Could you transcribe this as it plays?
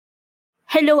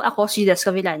Hello, ako si Judas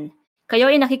Cavillan.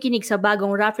 Kayo ay nakikinig sa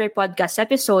bagong Rappler Podcast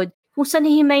episode kung saan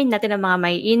hihimayin natin ang mga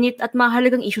maiinit at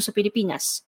mahalagang isyu sa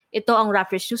Pilipinas. Ito ang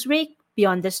Rappler's News Break,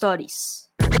 Beyond the Stories.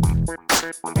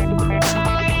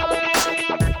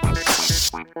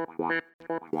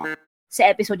 Sa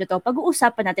episode ito,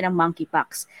 pag-uusapan natin ang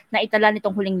monkeypox na itala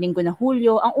nitong huling linggo na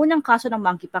Hulyo ang unang kaso ng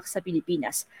monkeypox sa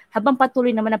Pilipinas, habang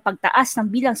patuloy naman ang pagtaas ng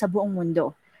bilang sa buong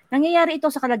mundo. Nangyayari ito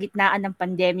sa kalagitnaan ng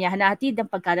pandemya na hatid ng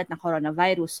pagkalat ng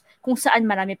coronavirus, kung saan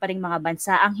marami pa ring mga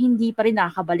bansa ang hindi pa rin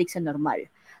nakakabalik sa normal.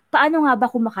 Paano nga ba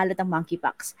kumakalat ang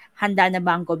monkeypox? Handa na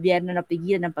ba ang gobyerno na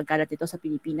pigilan ng pagkalat nito sa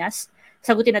Pilipinas?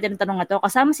 Sagutin natin ang tanong na ito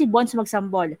kasama si Bons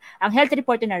Magsambol, ang health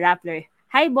reporter na Rappler.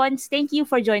 Hi Bons, thank you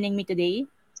for joining me today.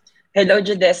 Hello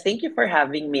Judes, thank you for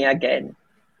having me again.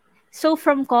 So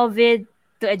from COVID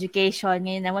to education,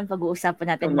 ngayon naman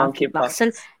pag-uusapan natin monkeypox. So,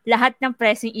 lahat ng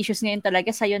pressing issues ngayon talaga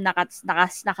sa'yo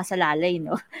nakasalalay,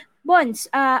 no? Bons,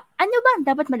 ano ba ang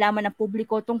dapat malaman ng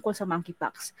publiko tungkol sa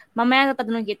monkeypox? Mamaya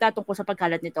tatanungin kita tungkol sa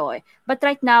pagkalat nito eh. But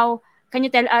right now, can you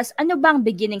tell us, ano ba ang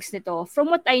beginnings nito? From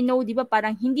what I know, di ba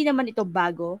parang hindi naman ito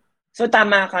bago? So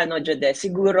tama ka, no, Judes.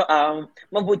 Siguro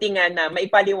mabuti nga na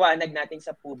maipaliwanag natin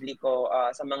sa publiko,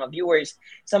 sa mga viewers,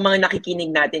 sa mga nakikinig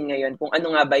natin ngayon kung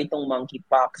ano nga ba itong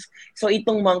monkeypox. So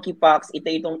itong monkeypox,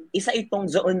 isa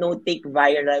itong zoonotic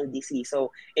viral disease.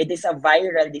 So it is a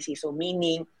viral disease. So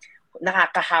meaning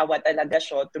nakakahawa talaga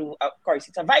siya through, of course,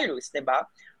 it's a virus, 'di ba?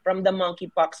 From the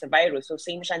monkeypox virus. So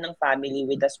same siya ng family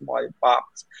with the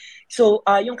smallpox. So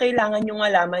yung kailangan nyo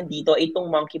malaman dito, itong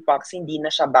monkeypox hindi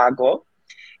na siya bago.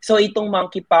 So itong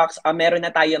monkeypox, meron na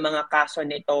tayo mga kaso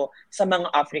nito sa mga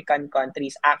African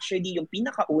countries. Actually, yung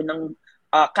pinakaunang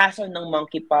kaso ng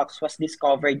monkeypox was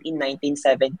discovered in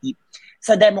 1970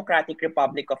 sa Democratic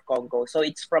Republic of Congo. So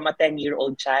it's from a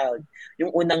 10-year-old child,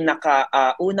 yung unang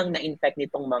na-infect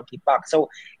nitong monkeypox. So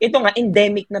ito nga,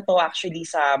 endemic na to actually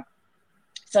sa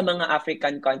mga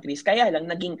African countries. Kaya lang,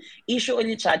 naging issue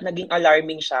ulit siya at naging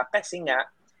alarming siya kasi nga,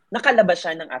 nakalabas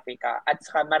siya ng Africa at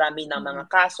saka marami ng mga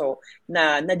kaso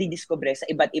na nadidiskubre sa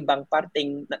iba't ibang parte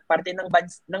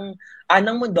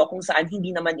ng mundo kung saan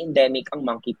hindi naman endemic ang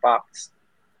monkeypox.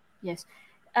 Yes.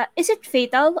 Is it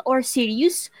fatal or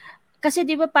serious? Kasi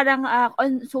di ba parang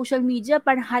on social media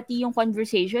parang hati yung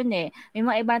conversation eh. May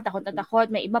mga iba takot na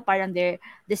takot, may iba parang they're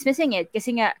dismissing it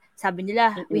kasi nga sabi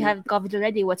nila we have COVID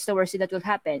already, what's the worst thing that will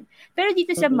happen? Pero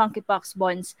dito sa monkeypox,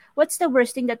 Bons, what's the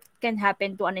worst thing that can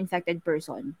happen to an infected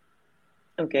person?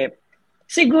 Okay.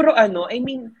 Siguro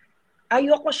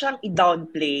ayoko siyang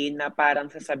i-downplay na parang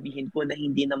sasabihin ko na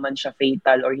hindi naman siya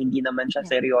fatal or hindi naman siya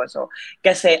seryoso.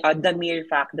 Kasi the mere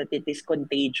fact that it is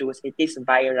contagious, it is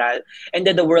viral, and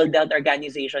that the World Health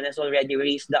Organization has already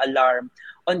raised the alarm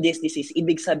on this disease,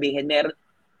 ibig sabihin,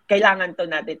 kailangan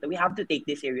we have to take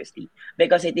this seriously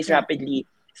because it is rapidly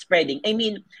spreading.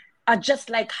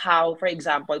 Just like how, for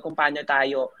example, kung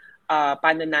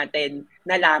paano natin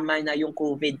nalaman na yung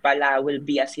COVID pala will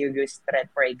be a serious threat,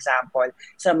 for example,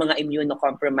 sa mga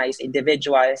immunocompromised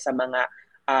individuals, sa mga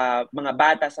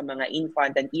bata, sa mga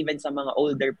infant, and even sa mga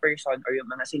older person or yung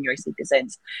mga senior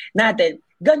citizens natin.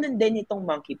 Ganun din itong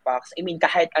monkeypox.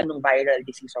 Kahit anong viral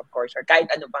disease, of course, or kahit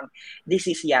ano bang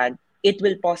disease yan, it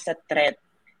will pose a threat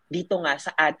dito nga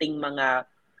sa ating mga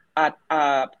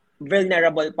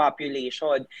vulnerable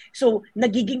population. So,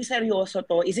 nagiging seryoso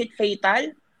to. Is it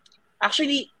fatal?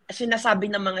 Actually,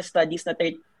 sinasabi ng mga studies na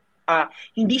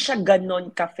hindi siya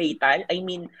ganon ka-fatal.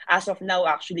 As of now,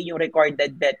 actually, yung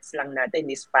recorded deaths lang natin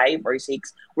is 5 or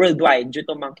 6 worldwide due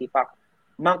to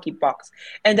monkeypox.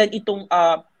 And then itong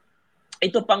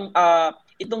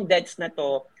deaths na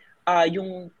to,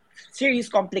 yung serious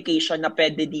complication na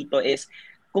pwede dito is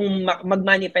kung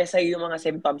mag-manifest sa'yo yung mga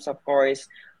symptoms, of course,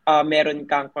 meron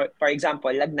kang, for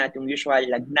example, lagnat, yung usual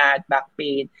lagnat, back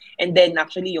pain, and then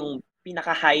actually yung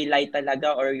pinaka-highlight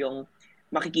talaga or yung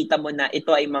makikita mo na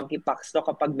ito ay monkeypox to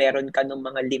kapag meron ka ng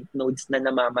mga lymph nodes na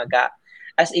namamaga.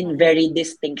 As in, very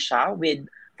distinct siya with,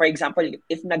 for example,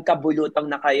 if nagkabulutong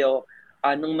na kayo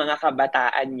nung mga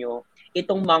kabataan nyo,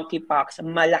 itong monkeypox,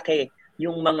 malaki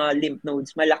yung mga lymph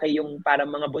nodes, malaki yung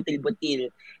parang mga butil-butil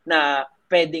na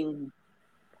pwedeng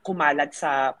kumalat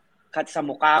sa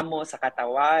mukha mo, sa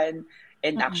katawan,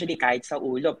 and actually kahit sa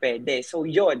ulo pwede. So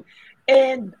yun.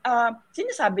 And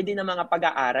sinasabi din ng mga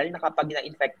pag-aaral na kapag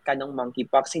na-infect ka ng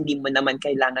monkeypox, hindi mo naman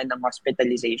kailangan ng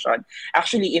hospitalization.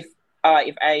 Actually, if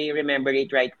I remember it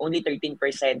right, only 13%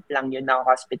 lang yun na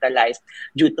hospitalized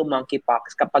due to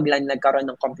monkeypox kapag lang nagkaroon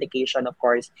ng complication, of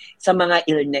course, sa mga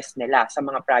illness nila, sa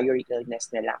mga prior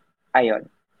illness nila. Ayun.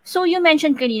 So you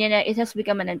mentioned kanina na it has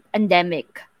become an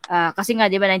endemic Kasi nga,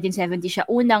 di ba, 1970 siya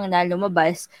unang na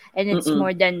lumabas, and it's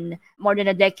more than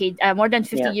a decade, more than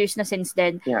 50 years na since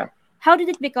then. Yeah. How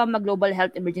did it become a global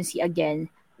health emergency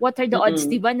again? What are the odds,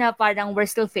 di ba, na parang we're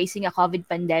still facing a COVID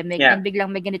pandemic and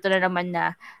biglang may ganito na naman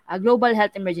na global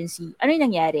health emergency? Ano yung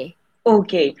nangyari?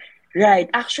 Okay. Right.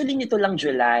 Actually, nito lang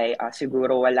July,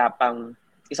 siguro wala pang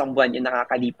isang buwan yung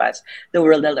nakakalipas, the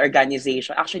World Health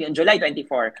Organization, actually on July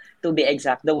 24, to be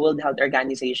exact, the World Health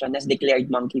Organization has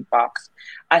declared monkeypox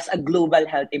as a global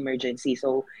health emergency.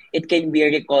 So it can be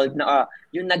recalled na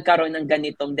yung nagkaroon ng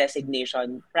ganitong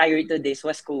designation prior to this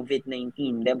was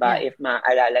COVID-19, diba? If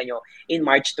maalala nyo, in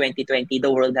March 2020,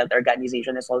 the World Health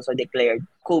Organization has also declared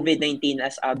COVID-19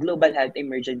 as a global health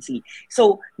emergency.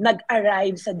 So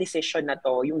nag-arrive sa decision na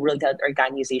to, yung World Health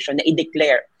Organization, na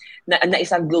i-declare na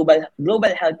isang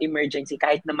global health emergency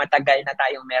kahit na matagal na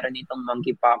tayong meron itong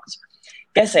monkeypox.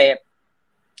 Kasi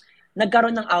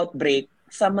nagkaroon ng outbreak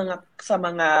sa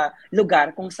mga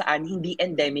lugar kung saan hindi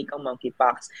endemic ang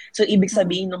monkeypox. So ibig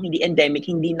sabihin nung hindi endemic,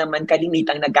 hindi naman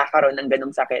kalimitang nagkakaroon ng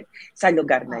ganung sakit sa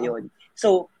lugar na yon.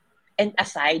 So, and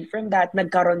aside from that,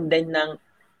 nagkaroon din ng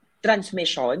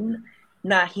transmission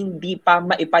na hindi pa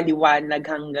maipaliwanag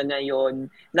hanggang ngayon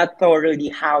na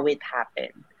thoroughly how it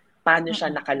happened. Paano siya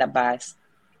nakalabas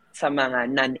sa mga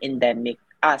non-endemic,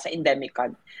 sa endemic,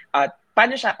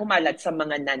 paano siya kumalat sa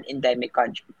mga non-endemic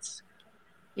countries?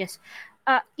 Yes.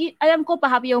 Alam ko,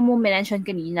 pahapi yung mo mention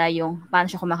kanina yung paano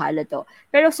siya kumakalat to.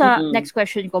 Pero sa next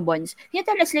question ko, Bons, can you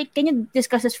tell us, like, can you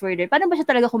discuss this further? Paano ba siya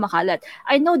talaga kumakalat?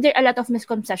 I know there are a lot of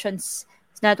misconceptions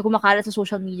na kumakalat sa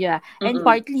social media. And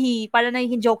partly, parang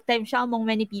naging joke time siya among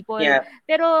many people. Yeah.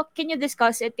 Pero can you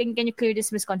discuss it? Can you clear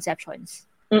these misconceptions?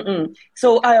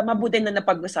 So, mabuti na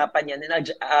napag-usapan yan.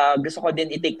 Gusto ko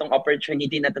din i-take tong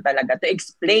opportunity na to talaga to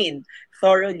explain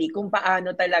thoroughly kung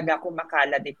paano talaga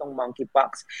kumakalat itong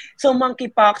monkeypox. So,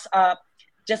 monkeypox,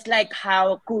 just like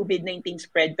how COVID-19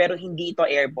 spread pero hindi ito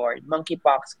airborne.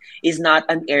 Monkeypox is not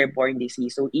an airborne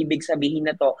disease. So, ibig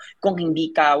sabihin na to, kung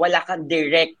wala kang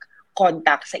direct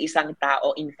contact sa isang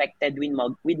tao infected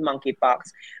with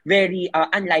monkeypox, very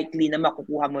unlikely na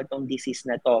makukuha mo itong disease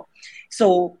na to.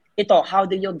 So, ito, how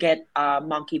do you get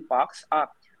monkeypox?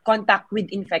 Contact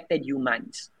with infected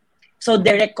humans. So,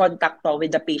 direct contact to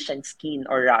with the patient's skin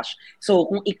or rash. So,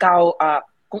 kung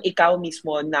ikaw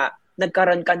mismo na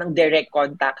nagkaroon ka ng direct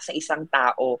contact sa isang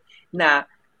tao na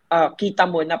kita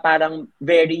mo na parang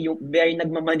very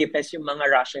nagmamanifest yung mga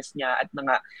rashes niya at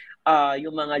mga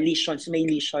yung mga lesions, may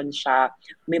lesion siya,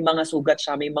 may mga sugat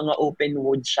siya, may mga open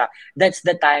wound siya. That's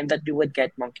the time that you would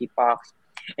get monkeypox.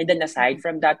 And then aside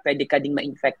from that, pwede ka ding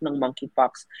ma-infect ng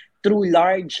monkeypox through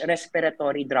large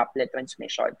respiratory droplet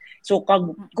transmission. So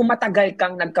kung matagal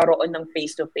kang nagkaroon ng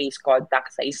face-to-face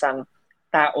contact sa isang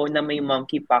tao na may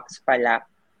monkeypox pala,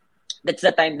 that's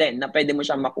the time din na pwede mo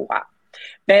siyang makuha.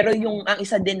 Pero ang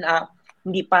isa din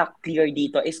hindi pa clear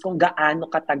dito is kung gaano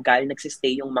katagal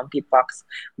nagsistay yung monkeypox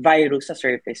virus sa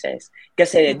surfaces.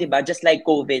 Kasi, di ba, just like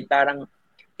COVID, parang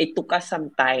it took us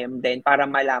some time din para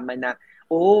malaman na,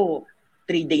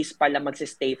 3 days pala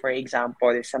magsistay, for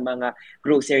example, sa mga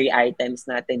grocery items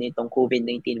natin itong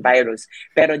COVID-19 virus.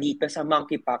 Pero dito sa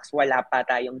monkeypox, wala pa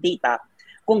tayong data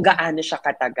kung gaano siya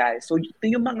katagal. So, ito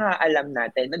yung mga alam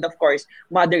natin. And of course,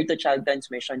 mother-to-child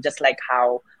transmission, just like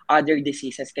how other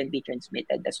diseases can be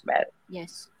transmitted as well.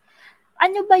 Yes.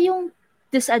 Ano ba yung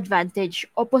disadvantage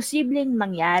o posibleng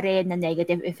mangyari na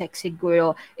negative effects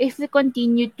siguro if we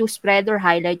continue to spread or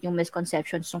highlight yung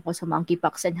misconceptions tungkol sa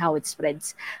monkeypox and how it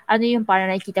spreads? Ano yung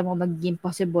parang nakikita mo magiging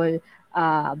possible,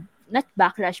 not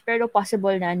backlash, pero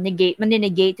possible na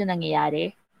maninegate yung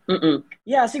nangyayari?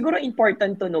 Yeah, siguro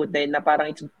important to note din na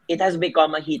parang it has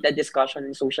become a heated discussion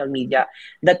in social media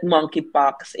that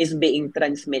monkeypox is being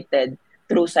transmitted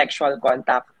through sexual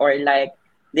contact or like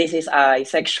this is a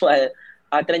sexual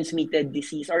transmitted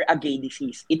disease or a gay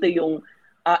disease. Ito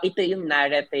yung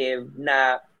narrative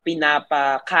na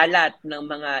pinapakalat ng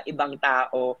mga ibang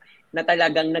tao na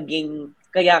talagang naging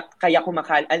kaya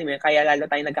lalo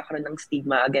tayo nagkakaroon ng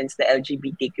stigma against the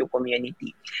LGBTQ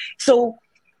community. So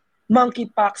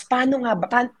monkeypox, paano nga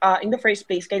ba, in the first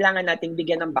place, kailangan nating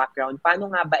bigyan ng background. Paano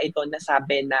nga ba ito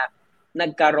nasabi na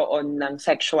nagkaroon ng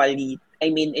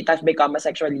it has become a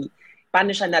sexually,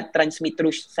 paano siya na-transmit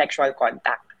through sexual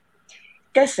contact?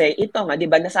 Kasi ito nga,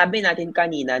 di ba, nasabi natin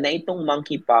kanina na itong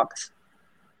monkeypox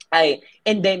ay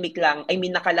endemic lang,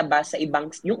 nakalabas sa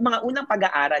yung mga unang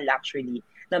pag-aaral actually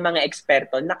ng mga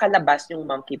eksperto, nakalabas yung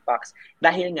monkeypox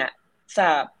dahil nga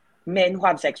sa men who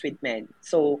have sex with men.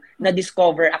 So,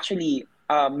 na-discover actually,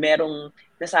 merong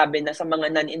nasabi na sa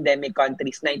mga non-endemic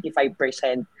countries,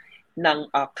 95% ng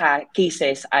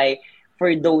cases ay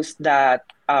for those that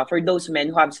for those men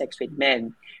who have sex with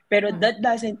men. Pero that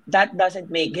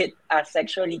doesn't make it a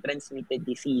sexually transmitted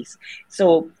disease.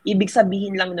 So, ibig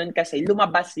sabihin lang nun kasi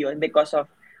lumabas yun because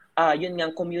of yun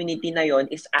nga community na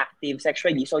yon is active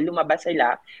sexually. So, lumabas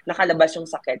sila, nakalabas yung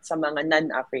sakit sa mga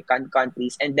non-African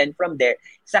countries. And then from there,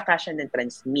 saka siya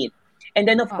na-transmit. And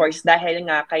then of course, dahil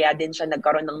nga kaya din siya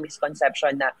nagkaroon ng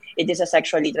misconception na it is a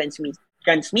sexually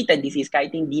transmitted disease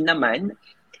kahit hindi naman,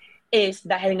 is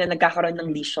dahil nga nagkakaroon ng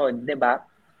lesion, 'di ba?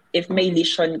 If may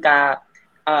lesion ka,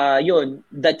 yun,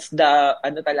 that's the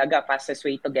talaga fastest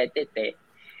way to get it eh.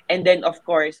 And then of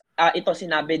course, ito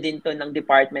sinabi din to ng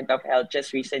Department of Health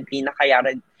just recently na kaya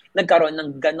rin nagkaroon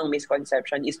ng ganong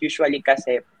misconception is usually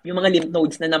kasi yung mga lymph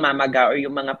nodes na namamaga or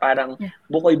yung mga parang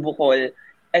bukol-bukol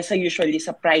usually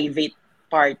sa private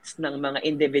parts ng mga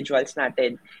individuals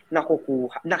natin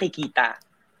nakikita.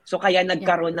 So kaya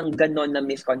nagkaroon ng ganon na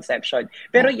misconception.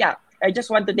 Pero I just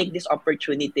want to take this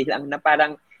opportunity lang na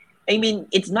parang, I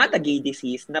mean, it's not a gay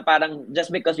disease na parang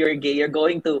just because you're gay, you're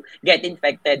going to get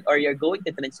infected or you're going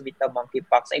to transmit the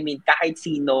monkeypox. I mean, kahit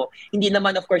sino, hindi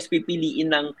naman of course pipiliin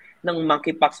ng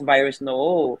monkeypox virus,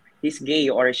 no, he's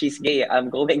gay or she's gay, I'm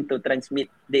going to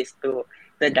transmit this to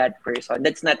that person.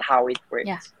 That's not how it works.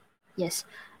 Yeah. Yes.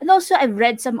 And also, I've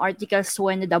read some articles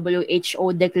when the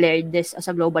WHO declared this as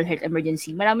a global health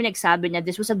emergency. Marami nagsabi na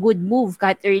this was a good move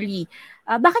kahit early.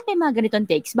 Bakit may mga ganitong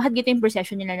takes? Bakit ganito yung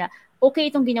perception nila na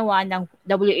okay itong ginawa ng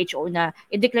WHO na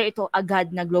i-declare ito agad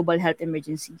na global health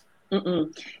emergency?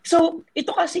 So,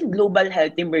 ito kasing global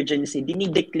health emergency,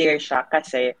 dinideclare siya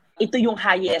kasi ito yung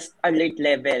highest alert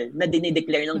level na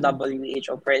dinideclare ng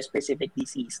WHO for a specific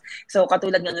disease. So,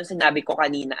 katulad nga nung sinabi ko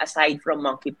kanina, aside from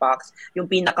monkeypox, yung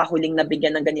pinakahuling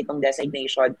nabigyan ng ganitong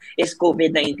designation is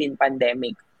COVID-19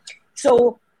 pandemic.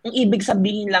 So, ang ibig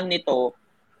sabihin lang nito,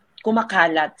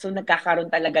 kumakalat. So,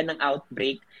 nagkakaroon talaga ng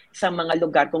outbreak sa mga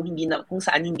lugar kung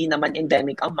saan hindi naman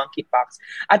endemic ang monkeypox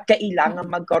at kailangan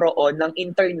magkaroon ng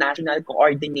international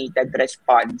coordinated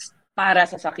response para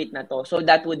sa sakit na to. So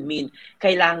that would mean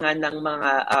kailangan ng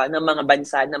mga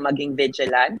bansa na maging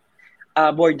vigilant,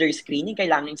 border screening,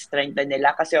 kailangan strengthen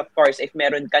nila kasi of course if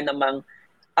meron ka namang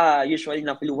usually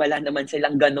na flu, wala naman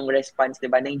silang ganong response,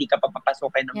 'di ba? Na hindi ka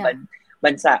papapasokin ng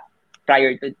bansa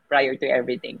prior to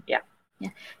everything. Yeah.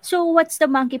 So, what's the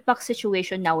monkeypox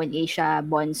situation now in Asia,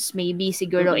 Bons? Maybe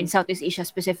siguro in Southeast Asia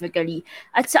specifically.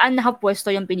 At saan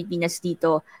nakapwesto yung Pilipinas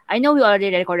dito? I know we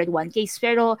already recorded one case,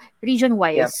 pero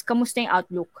region-wise, kamusta yung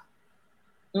outlook?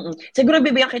 Siguro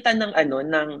bibigyan kita ng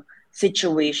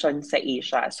situation sa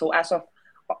Asia. So, as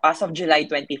of July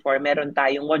 24, meron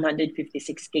tayong 156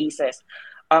 cases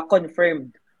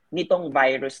confirmed nitong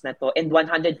virus na to, and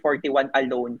 141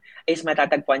 alone is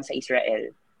matatagpuan sa Israel.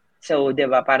 So, 'di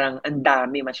ba, parang ang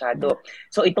dami masyado.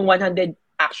 So, itong 100,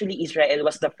 actually Israel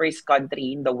was the first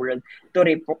country in the world to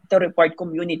report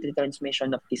community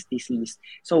transmission of this disease.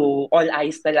 So, all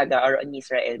eyes talaga are on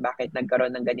Israel. Bakit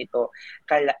nagkaroon ng ganito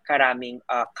karaming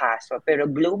kaso? Pero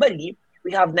globally, we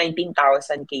have 19,000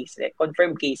 cases,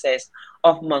 confirmed cases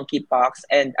of monkeypox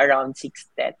and around 6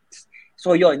 deaths.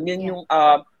 So, yun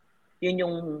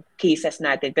yung cases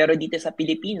natin. Pero dito sa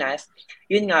Pilipinas,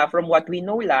 yun nga, from what we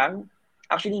know lang,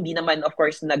 actually, hindi naman, of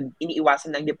course,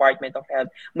 iniiwasan ng Department of Health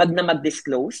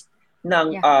mag-disclose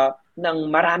ng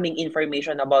maraming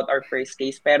information about our first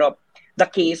case. Pero the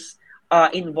case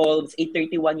involves a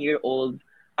 31-year-old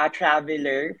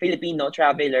Filipino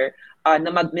traveler,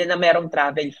 na merong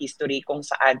travel history kung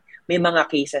saan may mga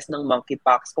cases ng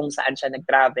monkeypox, kung saan siya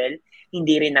nag-travel,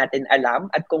 hindi rin natin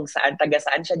alam. At kung taga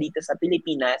saan siya dito sa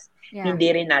Pilipinas, hindi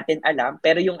rin natin alam.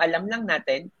 Pero yung alam lang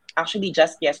natin, actually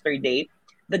just yesterday,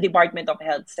 the Department of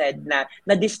Health said na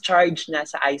na-discharge na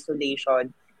sa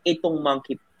isolation itong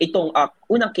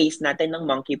unang case natin ng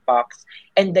monkeypox.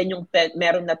 And then yung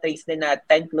meron na trace din na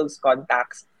 10 close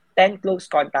contacts,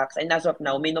 and as of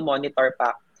now, mino-monitor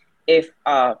pa if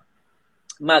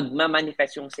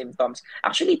magma-manifest yung symptoms.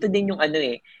 Actually, ito din yung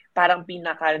parang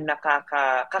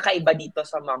kakaiba dito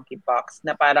sa monkeypox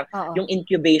na parang yung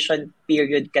incubation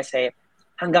period kasi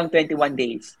hanggang 21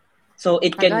 days. So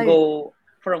it can go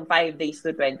from 5 days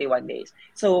to 21 days.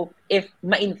 So, if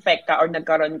ma-infect ka or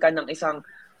nagkaroon ka ng isang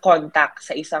contact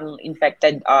sa isang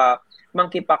infected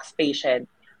monkeypox patient,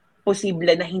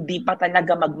 posible na hindi pa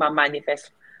talaga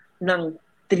magma-manifest ng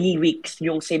 3 weeks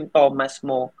yung symptoms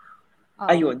mo.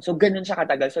 Ayun. So, ganun siya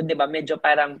katagal. So, di ba, medyo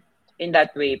parang in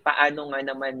that way, paano nga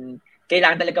naman,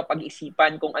 kailangan talaga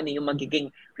pag-isipan kung ano yung magiging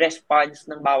response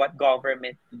ng bawat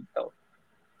government dito.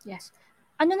 Yes.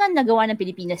 Ano na nagawa ng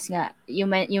Pilipinas nga? You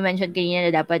mentioned kanina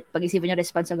na dapat pag-isipan yung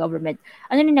response sa government.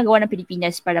 Ano na nagawa ng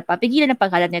Pilipinas para papigilan ang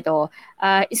pagkalat nito?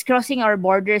 Is crossing our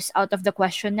borders out of the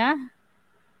question na?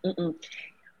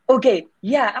 Okay,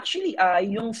 yeah, actually,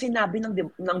 yung sinabi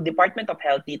ng Department of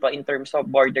Health dito in terms of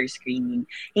border screening,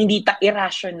 hindi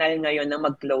irrational ngayon na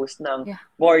mag-close ng Yeah.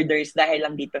 borders dahil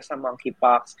lang dito sa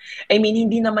monkeypox. I mean,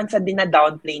 hindi naman sa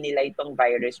dina-downplay nila itong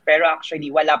virus, pero actually,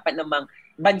 wala pa namang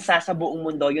bansa sa buong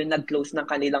mundo yung nag-close ng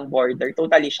kanilang border,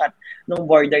 totally shut ng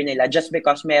border nila just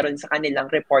because meron sa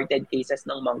kanilang reported cases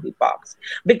ng monkeypox.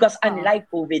 Because unlike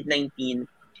COVID-19,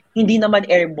 hindi naman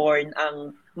airborne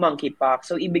ang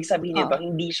monkeypox. So, ibig sabihin nito,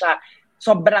 hindi siya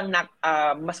sobrang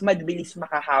mas mabilis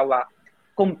makahawa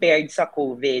compared sa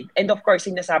COVID. And of course,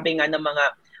 sinasabi nga ng mga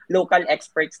local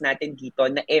experts natin dito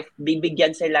na if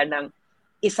bibigyan sila ng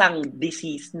isang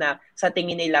disease na sa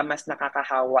tingin nila mas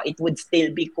nakakahawa, it would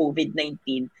still be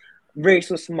COVID-19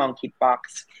 versus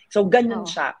monkeypox. So, ganun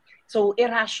siya. So,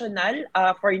 irrational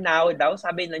for now daw,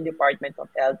 sabi ng Department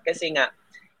of Health, kasi nga,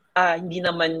 hindi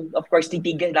naman, of course,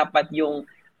 titigil dapat yung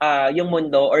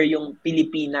mundo or yung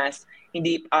Pilipinas,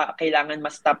 hindi kailangan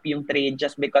ma-stop yung trade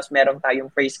just because meron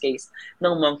tayong first case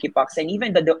ng monkeypox. And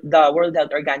even the World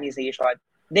Health Organization,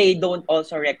 they don't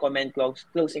also recommend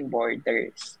closing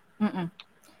borders. Mm-mm.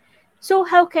 So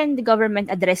how can the government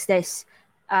address this?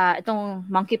 Itong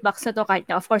monkeypox na to, kahit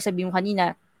na of course sabi mo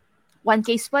kanina, one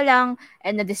case pa lang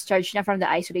and na-discharge na from the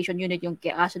isolation unit yung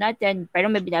kaso natin, pero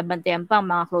may binabantayan pang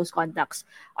mga close contacts.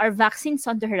 Are vaccines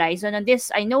on the horizon? On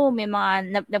this, I know may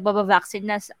mga nagbabavaccine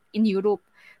na in Europe.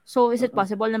 So, is it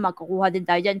possible na magkukuha din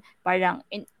tayo dyan parang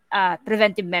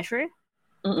preventive measure?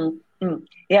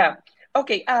 Yeah.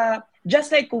 Okay, just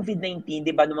like COVID-19,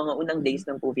 di ba, noong mga unang days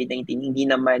ng COVID-19, hindi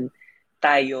naman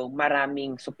tayo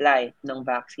maraming supply ng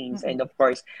vaccines. And of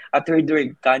course, a third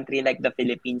world country like the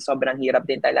Philippines, sobrang hirap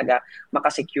din talaga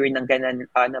makasecure ng ganan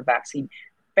na vaccine.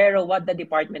 Pero what the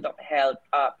Department of Health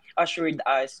assured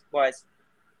us was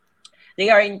they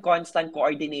are in constant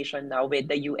coordination now with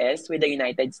the US, with the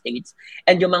United States,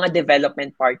 and yung mga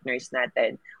development partners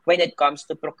natin when it comes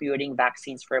to procuring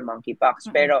vaccines for monkeypox.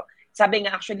 Pero sabi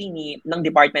nga actually ng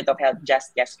Department of Health just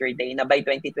yesterday na by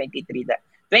 2023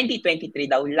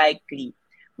 daw likely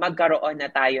magkaroon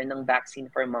na tayo ng vaccine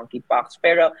for monkeypox.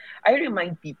 Pero I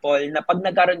remind people na pag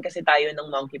nagkaroon kasi tayo ng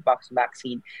monkeypox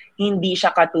vaccine, hindi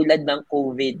siya katulad ng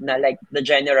COVID na like the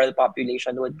general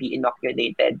population would be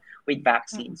inoculated with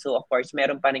vaccine. So of course,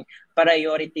 meron pa rin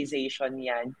prioritization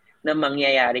yan na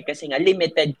mangyayari kasi nga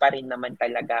limited pa rin naman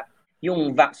talaga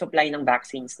yung supply ng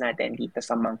vaccines natin dito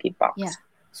sa monkeypox. Yeah.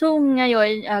 So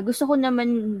ngayon, gusto ko naman,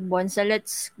 Bonsa,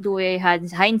 let's do a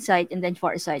hindsight and then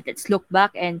foresight. Let's look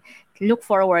back and look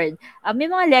forward. May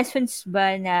mga lessons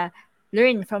ba na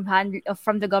learn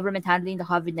from the government handling the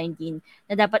COVID-19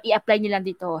 na dapat i-apply nila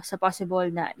dito sa possible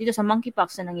na dito sa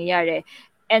monkeypox na nangyayari?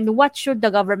 And what should the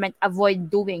government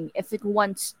avoid doing if it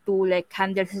wants to like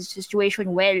handle the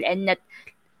situation well and not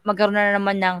magkaroon na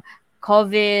naman ng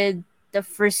COVID, the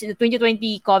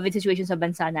 2020 COVID situation sa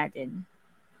bansa natin?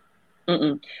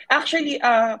 Actually,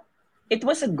 it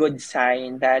was a good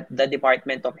sign that the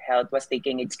Department of Health was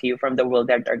taking its cue from the World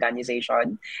Health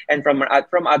Organization and from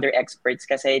other experts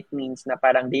kasi it means na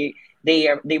parang they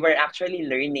were actually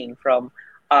learning from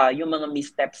yung mga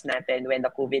missteps natin when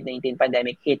the COVID-19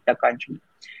 pandemic hit the country.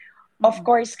 Of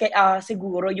course,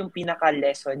 siguro yung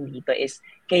pinaka-lesson dito is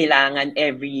kailangan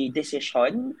every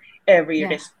decision, every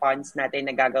response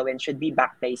natin na gagawin should be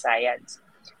backed by science.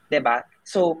 'Di ba?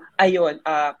 So, ayun,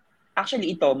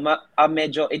 actually ito,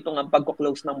 medyo itong ang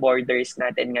pagko-close ng borders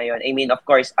natin ngayon. I mean, of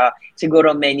course,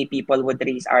 siguro many people would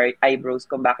raise our eyebrows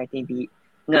kung bakit hindi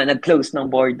nga nag-close ng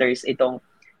borders itong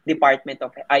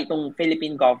itong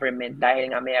Philippine government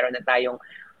dahil nga mayroon na tayong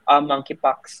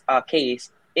monkeypox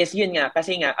case. Is yun nga,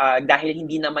 kasi nga, dahil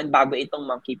hindi naman bago itong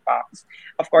monkeypox.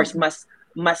 Of course, mas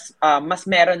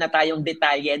meron na tayong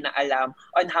detalye na alam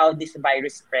on how this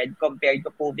virus spread compared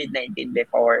to COVID-19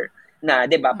 before. Na,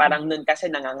 'di ba? Parang noon kasi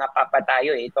nangangapa pa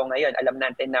tayo eh. Ito ngayon, alam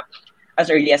natin na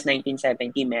as early as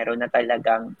 1970 meron na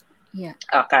talagang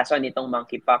kaso nitong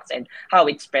monkeypox and how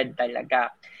it spread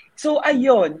talaga. So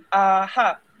ayun,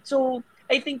 So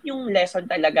I think yung lesson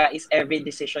talaga is every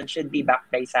decision should be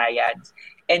backed by science.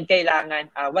 And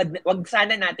kailangan wag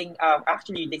sana nating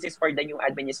actually this is for the new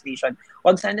administration.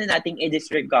 Wag sana nating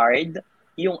i-disregard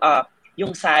yung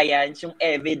science, yung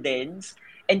evidence.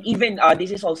 And even,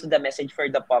 this is also the message for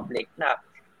the public na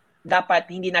dapat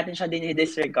hindi natin siya din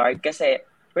i-disregard kasi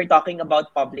we're talking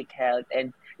about public health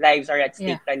and lives are at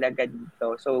stake talaga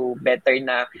dito. So, better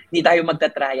na hindi tayo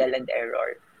magta-trial and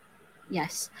error.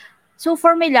 Yes. So,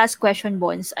 for my last question,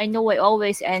 Bones, I know I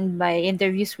always end my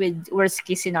interviews with worst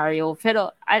case scenario,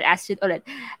 pero I'll ask it ulit.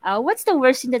 What's the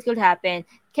worst thing that could happen?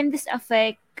 Can this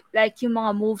affect like yung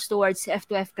mga moves towards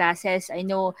F2F classes? I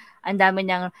know ang dami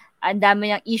ng ang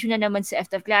dami ng issue na naman sa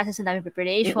after classes, ang dami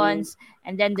preparations,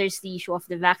 and then there's the issue of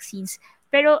the vaccines.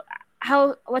 Pero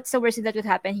what's the worst thing that would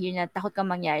happen here na takot kang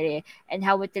mangyari, and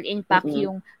how it will impact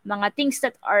yung mga things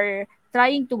that are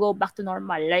trying to go back to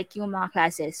normal, like yung mga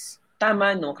classes?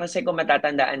 Tama, no? Kasi kung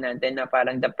matatandaan natin na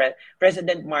parang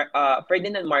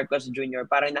Ferdinand Marcos Jr.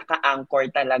 parang naka-anchor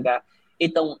talaga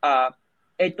itong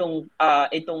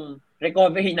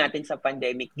recovery natin sa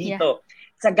pandemic dito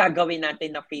sa gagawin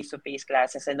natin na face-to-face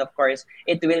classes, and of course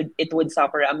it would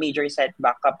suffer a major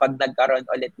setback kapag nagkaroon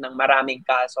ulit ng maraming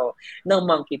kaso ng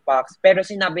monkeypox. Pero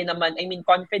sinabi naman,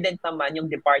 confident naman yung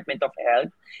Department of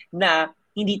Health na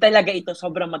hindi talaga ito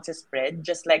sobrang magsaspread,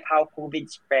 just like how COVID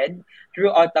spread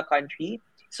throughout the country.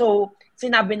 So,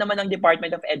 sinabi naman ng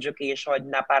Department of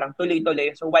Education na parang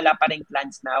tuloy-tuloy. So, wala pa rin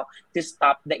plans now to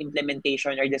stop the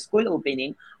implementation or the school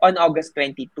opening on August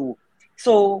 22.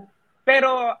 So,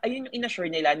 pero ayun yung inassure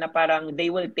nila na parang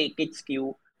they will take its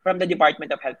cue from the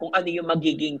Department of Health kung ano yung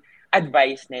magiging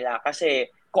advice nila. Kasi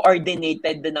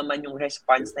coordinated din naman yung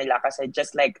response nila. Kasi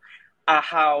just like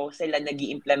how sila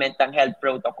nag-i-implement ng health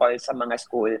protocol sa mga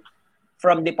school,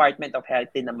 from Department of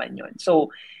Health din naman yun. So,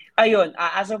 ayun,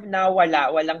 as of now,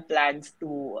 walang plans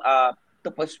to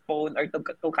postpone or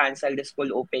to cancel the school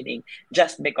opening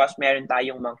just because meron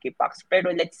tayong monkeypox.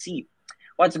 Pero let's see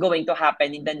what's going to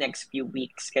happen in the next few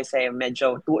weeks kasi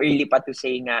medyo too early pa to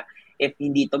say nga if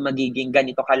hindi to magiging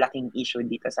ganito kalaking issue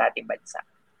dito sa ating bansa.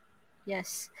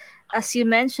 Yes. As you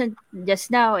mentioned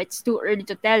just now, it's too early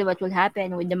to tell what will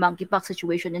happen with the monkeypox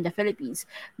situation in the Philippines.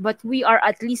 But we are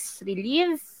at least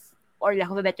relieved, or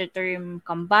lack of a better term,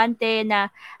 kampante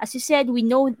na, as you said, we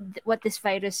know what this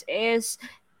virus is.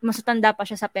 Mas matanda pa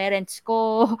siya sa parents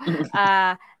ko.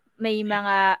 May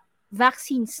mga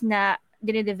vaccines na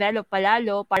dinidevelop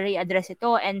palalo para i-address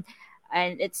ito, and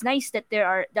it's nice that there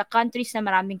are the countries na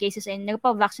maraming cases ay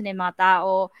nagpa-vaccine ng mga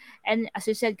tao. And as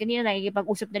you said kanina,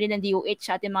 nakikipag-usap na rin ng DOH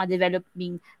sa ating mga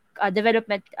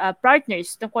development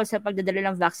partners tungkol sa pagdadala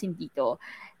ng vaccine dito.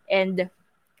 And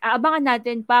aabangan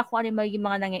natin pa kung ano magiging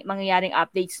mga mangyayaring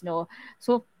updates, no?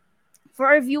 So, for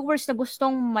our viewers na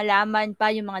gustong malaman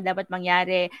pa yung mga dapat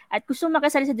mangyari at gustong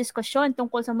makasali sa diskusyon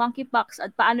tungkol sa monkeypox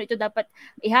at paano ito dapat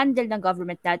i-handle ng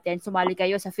government natin, sumali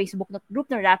kayo sa Facebook group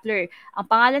ng Rappler.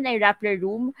 Ang pangalan ay Rappler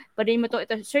Room. Pwede mo ito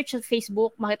search sa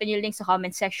Facebook, makita niyo link sa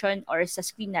comment section or sa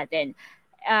screen natin.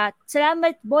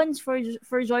 Salamat, Bons,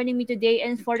 for joining me today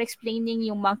and for explaining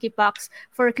yung monkeypox,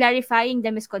 for clarifying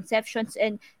the misconceptions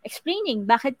and explaining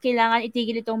bakit kailangan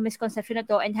itigil itong misconception na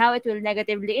to and how it will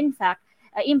negatively impact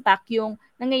yung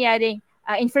nangyayaring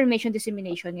information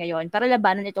dissemination ngayon para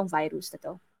labanan itong virus na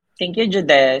to. Thank you,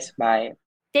 Judes. Bye.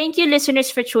 Thank you,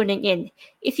 listeners, for tuning in.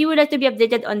 If you would like to be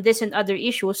updated on this and other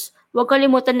issues, huwag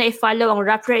kalimutan na i-follow ang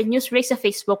Rappler and Newsbreak sa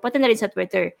Facebook, pati na rin sa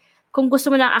Twitter. Kung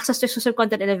gusto mo ng access to exclusive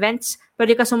content and events,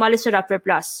 pwede ka sumali sa Rappler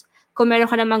Plus. Kung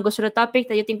meron ka namang gusto na topic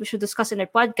that you think we should discuss in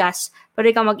our podcast,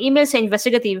 pwede ka mag-email sa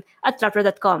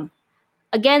investigative@rappler.com.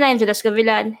 Again, I am Judes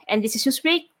Gavilan, and this is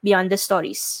Newsbreak, Beyond the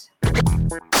Stories.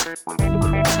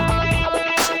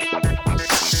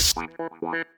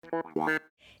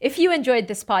 If you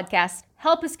enjoyed this podcast,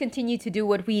 help us continue to do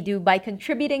what we do by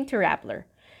contributing to Rappler.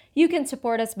 You can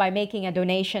support us by making a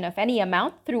donation of any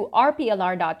amount through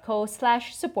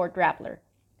rplr.co/supportrappler.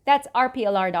 That's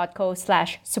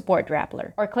rplr.co/supportrappler,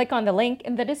 or click on the link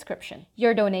in the description.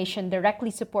 Your donation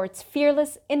directly supports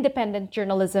fearless, independent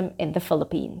journalism in the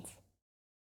Philippines.